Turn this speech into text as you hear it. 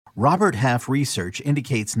Robert Half research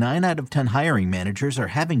indicates 9 out of 10 hiring managers are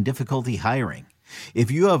having difficulty hiring.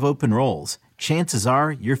 If you have open roles, chances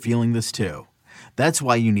are you're feeling this too. That's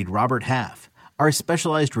why you need Robert Half. Our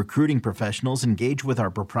specialized recruiting professionals engage with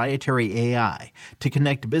our proprietary AI to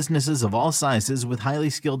connect businesses of all sizes with highly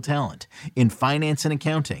skilled talent in finance and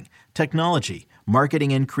accounting, technology,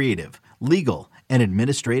 marketing and creative, legal, and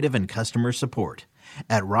administrative and customer support.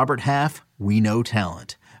 At Robert Half, we know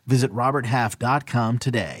talent. Visit roberthalf.com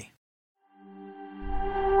today.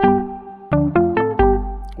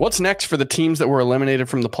 What's next for the teams that were eliminated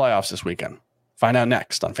from the playoffs this weekend? Find out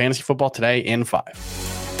next on Fantasy Football Today in 5.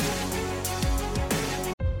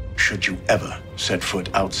 Should you ever set foot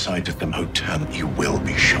outside of the hotel, you will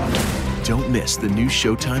be shot. Don't miss the new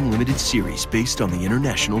Showtime limited series based on the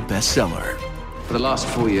international bestseller. For the last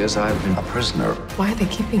 4 years, I've been a prisoner. Why are they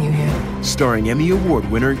keeping you here? Starring Emmy Award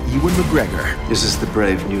winner Ewan McGregor. This is the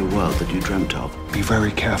brave new world that you dreamt of. Be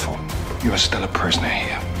very careful. You are still a prisoner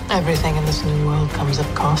here. Everything in this new world comes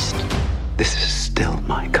at cost. This is still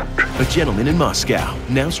my country. A Gentleman in Moscow,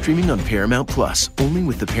 now streaming on Paramount Plus, only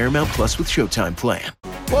with the Paramount Plus with Showtime plan.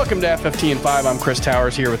 Welcome to FFT and 5. I'm Chris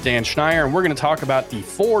Towers here with Dan Schneier, and we're going to talk about the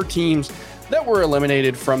 4 teams that were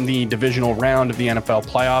eliminated from the divisional round of the NFL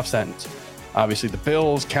playoffs. And obviously the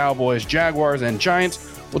Bills, Cowboys, Jaguars, and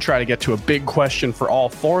Giants. We'll try to get to a big question for all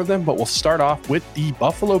 4 of them, but we'll start off with the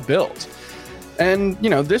Buffalo Bills. And, you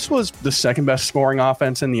know, this was the second best scoring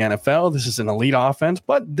offense in the NFL. This is an elite offense,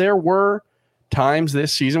 but there were times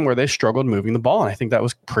this season where they struggled moving the ball. And I think that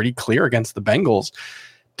was pretty clear against the Bengals.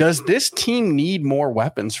 Does this team need more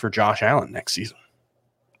weapons for Josh Allen next season?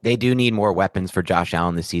 They do need more weapons for Josh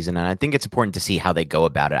Allen this season, and I think it's important to see how they go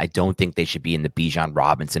about it. I don't think they should be in the Bijan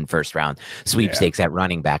Robinson first round sweepstakes at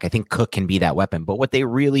running back. I think Cook can be that weapon, but what they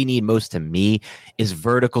really need most to me is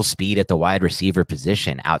vertical speed at the wide receiver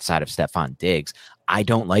position outside of Stephon Diggs. I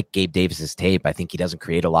don't like Gabe Davis's tape. I think he doesn't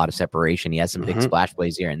create a lot of separation. He has some big splash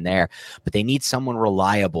plays here and there, but they need someone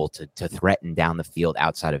reliable to threaten down the field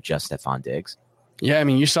outside of just Stephon Diggs. Yeah, I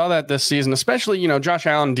mean, you saw that this season, especially, you know, Josh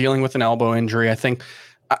Allen dealing with an elbow injury. I think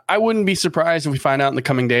I wouldn't be surprised if we find out in the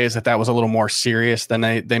coming days that was a little more serious than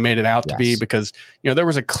they made it out to be, because, you know, there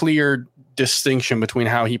was a clear distinction between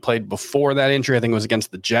how he played before that injury. I think it was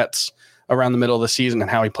against the Jets around the middle of the season, and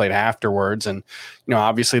how he played afterwards. And, you know,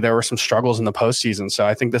 obviously there were some struggles in the postseason. So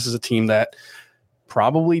I think this is a team that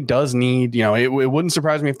probably does need, you know, it wouldn't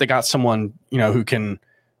surprise me if they got someone, you know, who can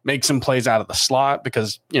make some plays out of the slot,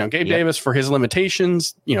 because, you know, Gabe Davis, for his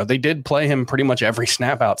limitations, you know, they did play him pretty much every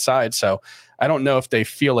snap outside. So I don't know if they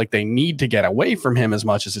feel like they need to get away from him as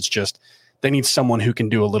much as it's just they need someone who can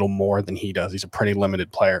do a little more than he does. He's a pretty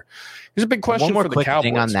limited player. Here's a big question for the Cowboys.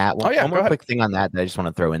 Thing on that. One more quick thing on that I just want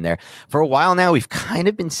to throw in there. For a while now, we've kind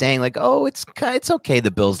of been saying like, oh, it's okay. The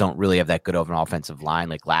Bills don't really have that good of an offensive line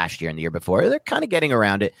like last year and the year before. They're kind of getting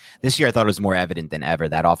around it. This year, I thought it was more evident than ever.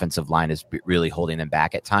 That offensive line is really holding them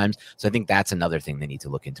back at times. So I think that's another thing they need to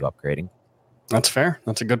look into upgrading. That's fair.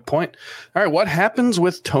 That's a good point. All right, what happens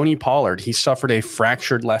with Tony Pollard? He suffered a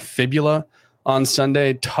fractured left fibula on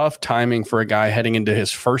Sunday. Tough timing for a guy heading into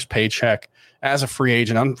his first paycheck as a free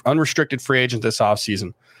agent, unrestricted free agent this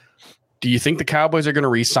offseason. Do you think the Cowboys are going to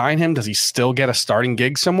re-sign him? Does he still get a starting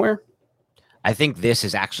gig somewhere? I think this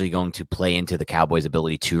is actually going to play into the Cowboys'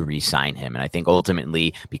 ability to re-sign him. And I think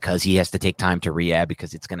ultimately, because he has to take time to rehab,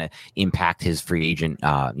 because it's going to impact his free agent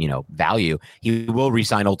value, he will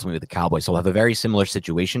re-sign ultimately with the Cowboys. So he'll have a very similar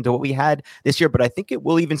situation to what we had this year. But I think it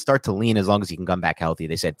will even start to lean, as long as he can come back healthy,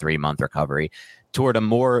 they said 3-month recovery, toward a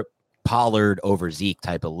more Pollard over Zeke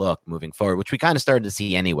type of look moving forward, which we kind of started to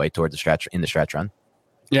see anyway toward the stretch run.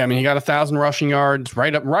 Yeah, I mean, he got 1,000 rushing yards,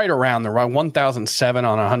 right around the 1,007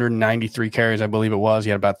 on 193 carries, I believe it was. He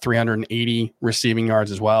had about 380 receiving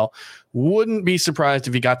yards as well. Wouldn't be surprised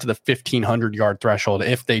if he got to the 1,500 yard threshold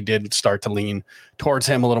if they did start to lean towards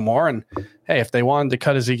him a little more. And hey, if they wanted to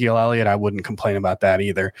cut Ezekiel Elliott, I wouldn't complain about that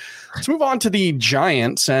either. Let's move on to the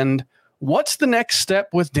Giants. And what's the next step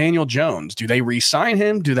with Daniel Jones? Do they re-sign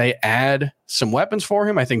him? Do they add some weapons for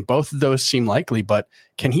him? I think both of those seem likely, but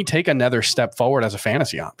can he take another step forward as a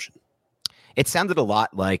fantasy option? It sounded a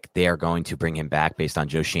lot like they are going to bring him back based on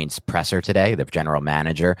Joe Shane's presser today, the general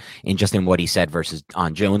manager, and just in what he said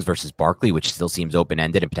on Jones versus Barkley, which still seems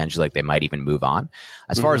open-ended and potentially like they might even move on.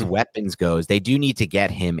 As far as weapons goes, they do need to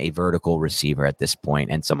get him a vertical receiver at this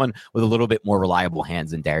point, and someone with a little bit more reliable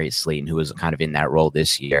hands than Darius Slayton, who was kind of in that role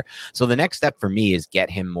this year. So the next step for me is get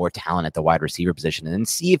him more talent at the wide receiver position and then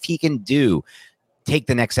see if he can take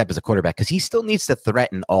the next step as a quarterback, because he still needs to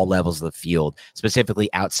threaten all levels of the field,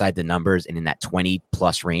 specifically outside the numbers and in that 20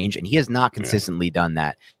 plus range. And he has not consistently done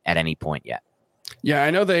that at any point yet. Yeah,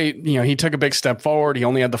 I know he took a big step forward. He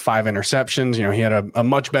only had the 5 interceptions. He had a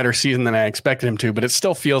much better season than I expected him to, but it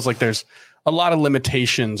still feels like there's a lot of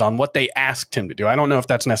limitations on what they asked him to do. I don't know if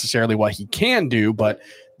that's necessarily what he can do, but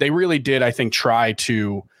they really did, I think, try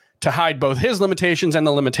to hide both his limitations and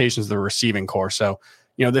the limitations of the receiving core. So,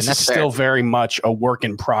 this is still very much a work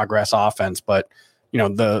in progress offense, but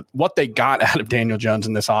what they got out of Daniel Jones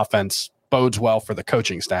in this offense bodes well for the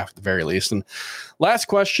coaching staff at the very least. And last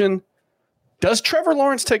question, does Trevor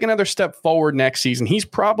Lawrence take another step forward next season? He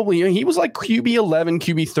was like QB 11,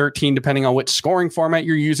 QB 13, depending on which scoring format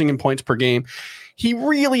you're using in points per game. He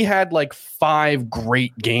really had like 5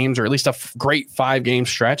 great games, or at least a great 5-game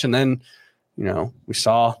stretch. And then, we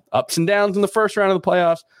saw ups and downs in the first round of the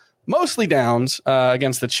playoffs, mostly downs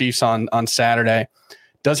against the Chiefs on Saturday.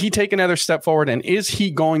 Does he take another step forward, and is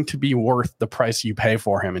he going to be worth the price you pay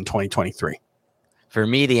for him in 2023? For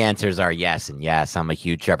me, the answers are yes and yes. I'm a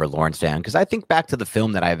huge Trevor Lawrence fan because I think back to the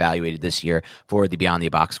film that I evaluated this year for the Beyond the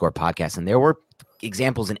Box Score podcast, and there were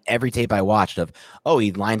examples in every tape I watched of,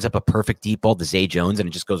 he lines up a perfect deep ball to Zay Jones and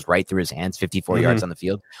it just goes right through his hands, 54 yards on the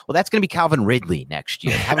field. Well, that's going to be Calvin Ridley next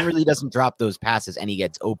year. Calvin Ridley doesn't drop those passes, and he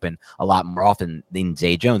gets open a lot more often than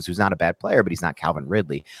Zay Jones, who's not a bad player, but he's not Calvin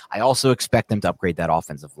Ridley. I also expect them to upgrade that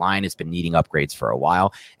offensive line. It's been needing upgrades for a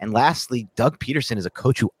while. And lastly, Doug Peterson is a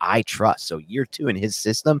coach who I trust. So year 2 in his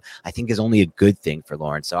system, I think, is only a good thing for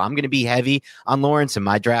Lawrence. So I'm going to be heavy on Lawrence in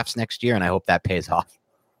my drafts next year, and I hope that pays off.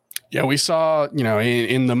 Yeah, we saw,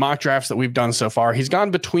 in the mock drafts that we've done so far, he's gone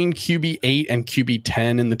between QB 8 and QB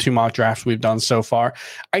 10 in the 2 mock drafts we've done so far.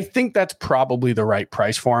 I think that's probably the right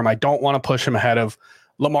price for him. I don't want to push him ahead of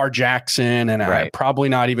Lamar Jackson and probably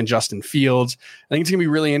not even Justin Fields. I think it's going to be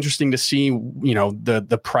really interesting to see,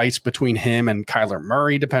 the price between him and Kyler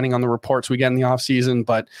Murray, depending on the reports we get in the offseason.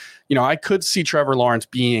 But, I could see Trevor Lawrence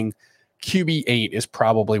being QB 8 is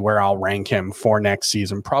probably where I'll rank him for next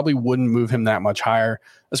season. Probably wouldn't move him that much higher,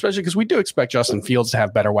 especially because we do expect Justin Fields to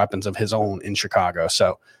have better weapons of his own in Chicago.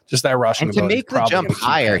 So just that rushing and to make the jump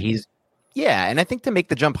higher, and I think to make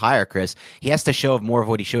the jump higher, Chris, he has to show more of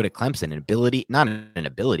what he showed at Clemson,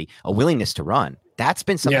 a willingness to run. That's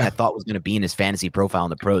been something I thought was going to be in his fantasy profile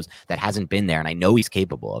in the pros that hasn't been there, and I know he's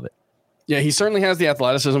capable of it. Yeah, he certainly has the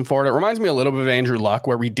athleticism for it. It reminds me a little bit of Andrew Luck,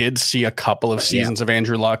 where we did see a couple of seasons of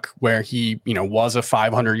Andrew Luck where he, was a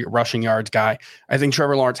 500 rushing yards guy. I think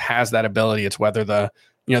Trevor Lawrence has that ability. It's whether the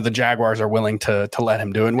Jaguars are willing to let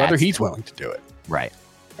him do it and whether he's willing to do it. Right.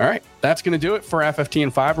 All right. That's going to do it for FFT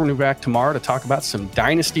and 5. We're going to be back tomorrow to talk about some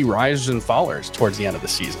dynasty risers and fallers towards the end of the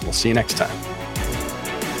season. We'll see you next time.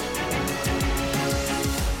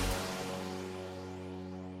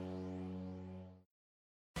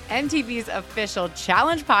 MTV's official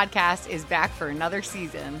Challenge podcast is back for another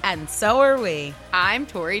season. And so are we. I'm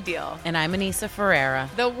Tori Deal. And I'm Anissa Ferreira.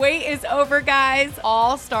 The wait is over, guys.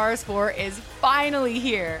 All Stars 4 is finally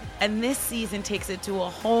here. And this season takes it to a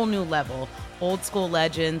whole new level. Old school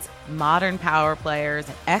legends, modern power players,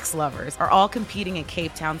 and ex-lovers are all competing in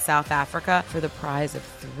Cape Town, South Africa for the prize of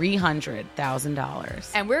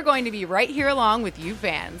 $300,000. And we're going to be right here along with you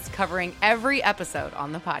fans, covering every episode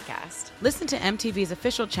on the podcast. Listen to MTV's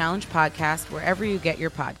official Challenge podcast wherever you get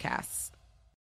your podcasts.